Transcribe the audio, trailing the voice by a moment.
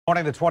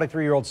The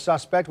 23-year-old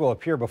suspect will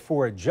appear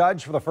before a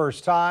judge for the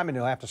first time, and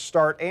he'll have to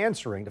start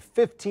answering to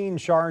 15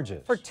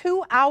 charges. For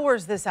 2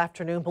 hours this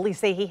afternoon, police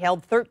say he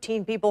held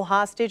 13 people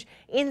hostage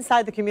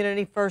inside the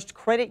Community First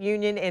Credit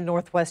Union in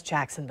Northwest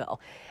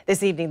Jacksonville.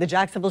 This evening, the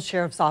Jacksonville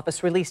Sheriff's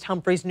Office released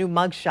Humphrey's new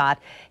mugshot.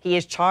 He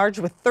is charged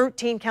with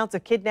 13 counts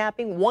of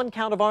kidnapping, 1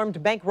 count of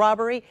armed bank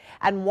robbery,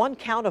 and 1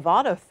 count of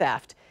auto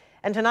theft.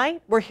 And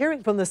tonight, we're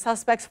hearing from the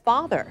suspect's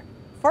father.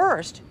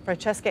 First,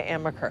 Francesca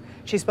Amaker.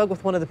 She spoke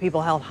with one of the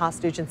people held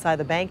hostage inside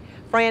the bank.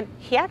 Fran,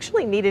 he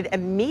actually needed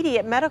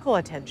immediate medical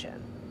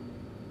attention.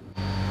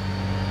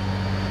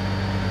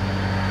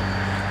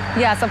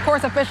 Yes, of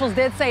course, officials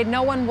did say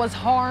no one was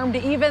harmed,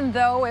 even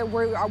though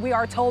we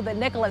are told that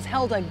Nicholas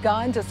held a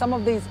gun to some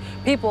of these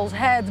people's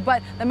heads.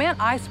 But the man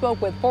I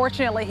spoke with,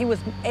 fortunately, he was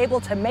able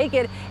to make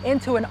it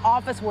into an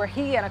office where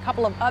he and a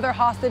couple of other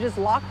hostages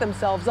locked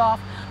themselves off.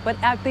 But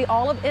at the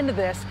olive end of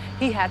this,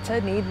 he had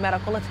to need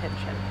medical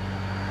attention.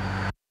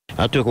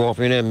 I took off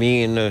in there,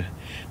 me and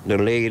the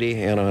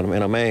lady and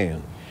a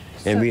man,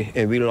 and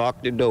we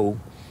locked the door,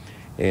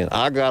 and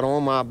I got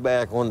on my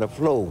back on the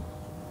floor,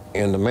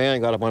 and the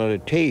man got up under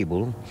the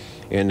table,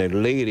 and the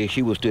lady,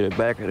 she was to the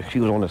back,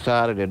 she was on the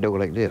side of the door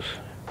like this.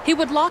 He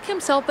would lock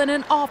himself in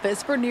an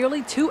office for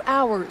nearly 2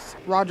 hours.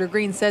 Roger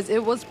Green says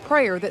it was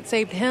prayer that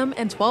saved him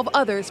and 12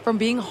 others from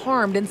being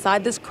harmed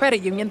inside this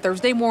credit union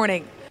Thursday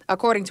morning.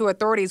 According to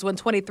authorities, when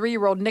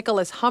 23-year-old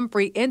Nicholas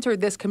Humphrey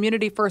entered this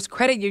Community First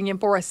Credit Union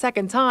for a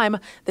second time,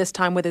 this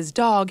time with his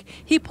dog,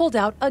 he pulled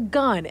out a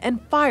gun and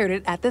fired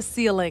it at the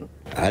ceiling.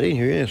 I didn't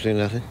hear anything,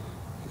 nothing,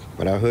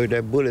 but I heard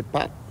that bullet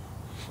pop.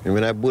 And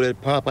when that bullet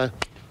popped,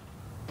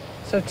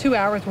 So 2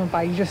 hours went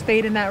by. You just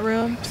stayed in that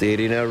room? Stayed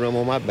in that room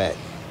on my back.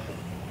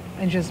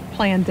 And just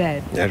playing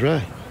dead? That's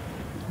right.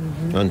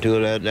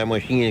 Until that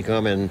machine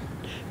come and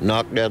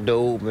knocked that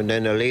door open, and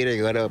then the lady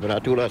got up, and I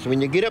told her, I said, when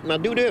you get up, now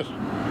do this.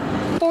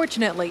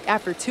 Fortunately,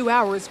 after 2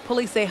 hours,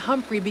 police say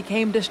Humphrey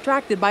became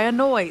distracted by a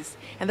noise,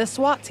 and the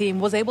SWAT team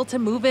was able to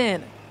move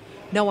in.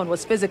 No one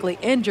was physically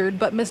injured,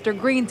 but Mr.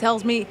 Green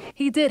tells me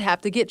he did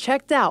have to get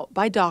checked out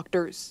by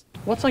doctors.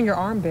 What's on your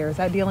arm there? Is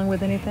that dealing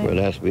with anything? Well,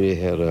 that's where they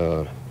had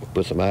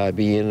put some IV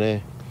in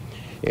there,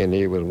 and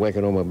they was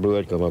working on my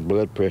blood because my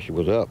blood pressure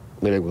was up.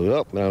 But it was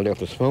up when I left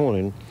this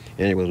morning,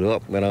 and it was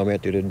up when I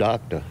went to the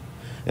doctor.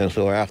 And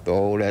so after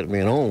all that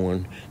went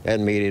on, that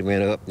made it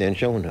went up, then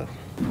shown up.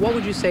 What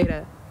would you say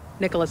to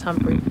Nicholas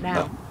Humphrey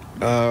now?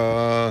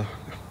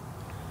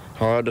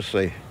 Hard to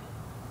say.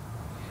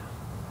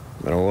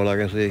 But all I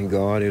can say is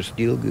God is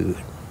still good.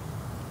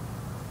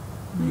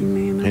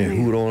 Amen. And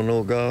who don't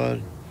know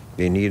God,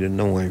 they need to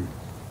know him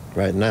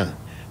right now,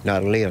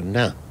 not later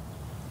now.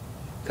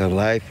 Because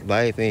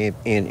life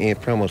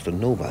ain't promised to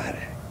nobody.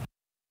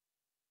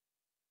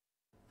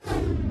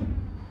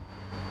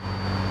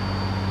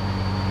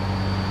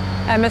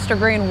 And Mr.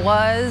 Green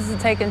was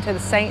taken to the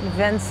St.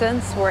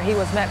 Vincent's, where he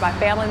was met by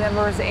family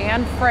members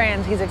and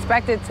friends. He's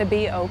expected to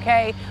be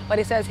okay, but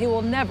he says he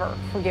will never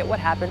forget what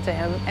happened to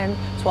him and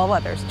 12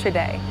 others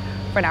today.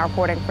 For now,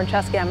 reporting,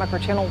 Francesca Amaker,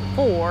 Channel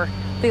 4,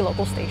 the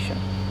local station.